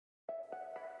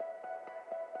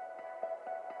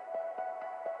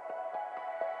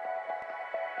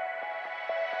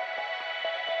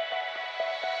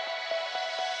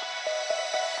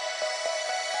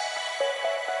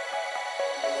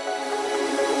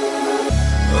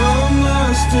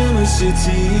Still a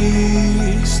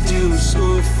city, still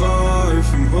so far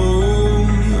from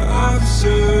home. I've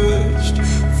searched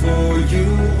for you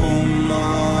all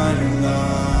my life.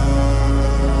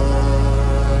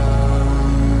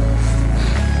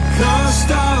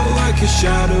 Cast out like a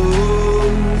shadow,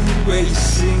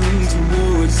 racing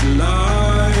towards the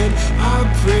light. I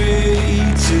pray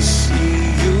to see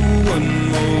you one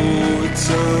more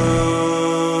time.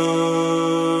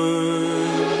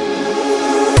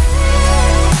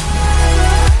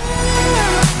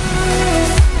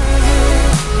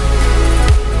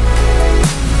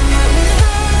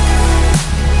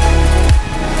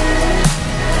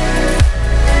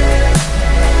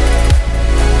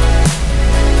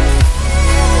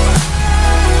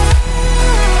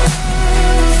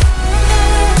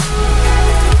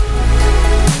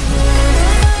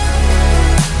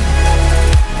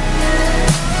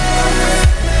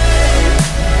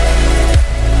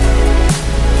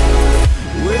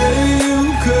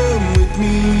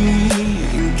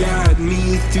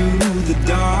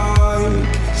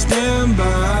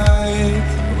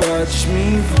 Watch me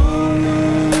fall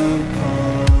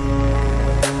apart.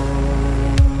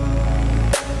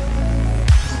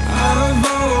 I've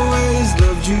always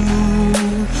loved you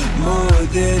more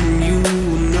than you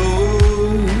know.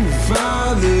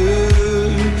 Father,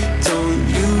 don't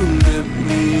you let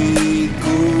me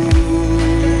go.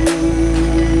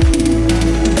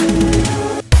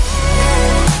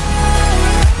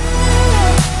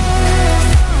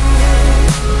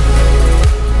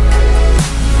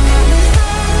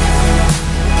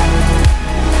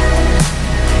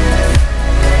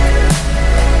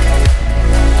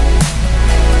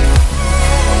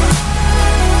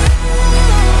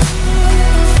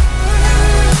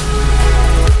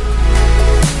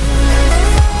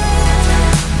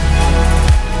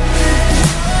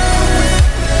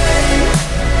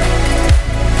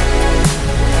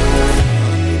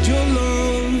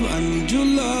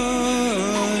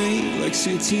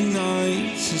 City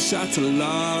nights and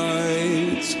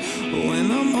satellites. When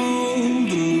I'm old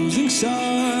and losing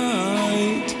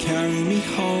sight, carry me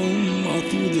home all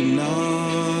through the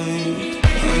night. I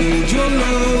need your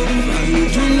love, I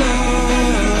need your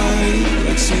light.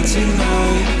 Like city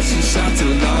nights and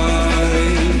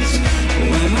satellites.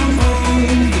 When I'm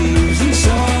old and losing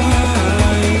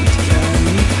sight, carry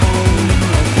me home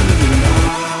all through the night.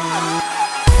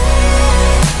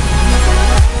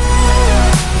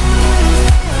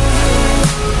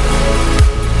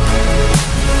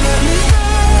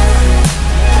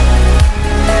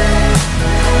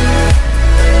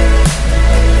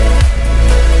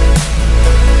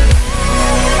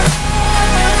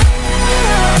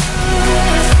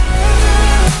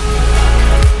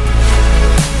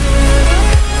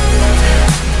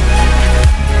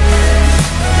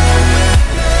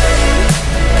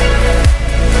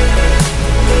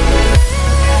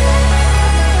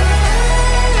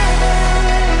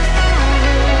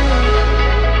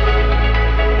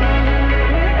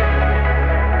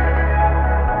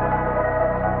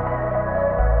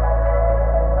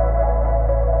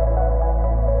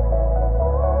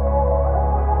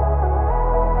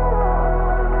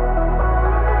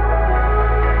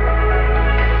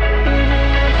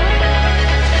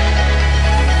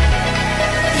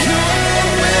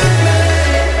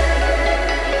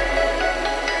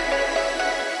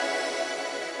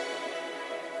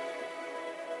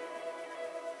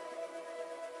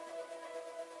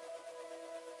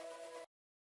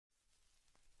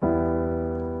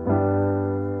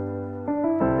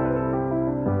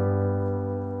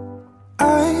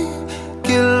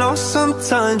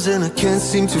 Sometimes and I can't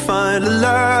seem to find a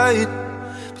light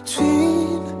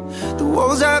between the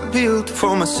walls I built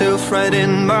for myself right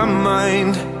in my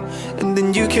mind. And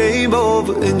then you came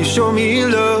over and you showed me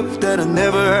love that I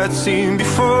never had seen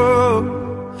before.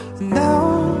 And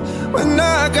now when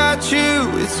I got you,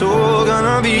 it's all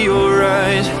gonna be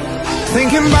alright.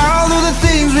 Thinking about all the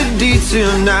things we did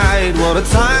tonight, what a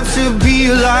time to be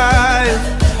alive.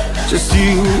 Just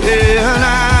you and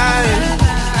I,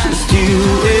 just you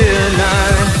and I.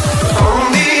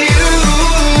 Only you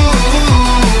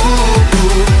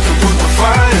can put the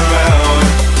fire out.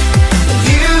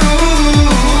 You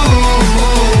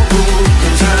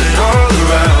can turn it all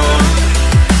around.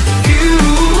 You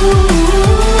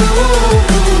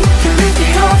can lift me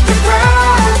off the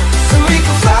ground, so we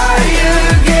can fly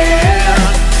again,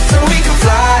 so we can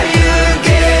fly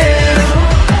again.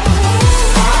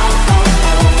 So we can fly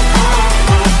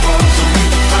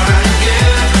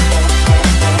again.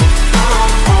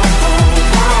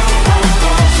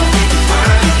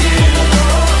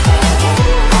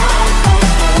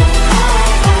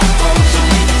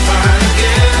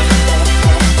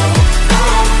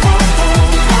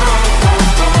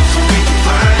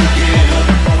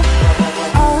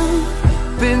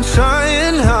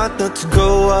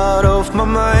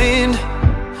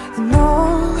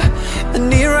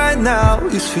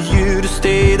 is for you to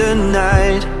stay the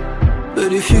night.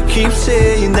 But if you keep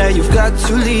saying that you've got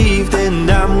to leave, then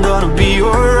I'm gonna be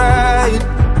alright.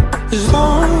 As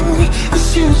long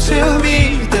as you tell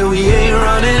me that we ain't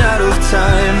running out of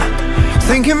time.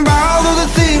 Thinking about all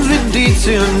the things we did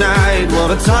tonight.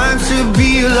 What a time to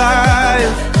be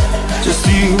alive. Just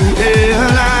you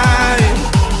and I.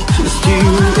 Just you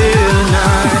and I.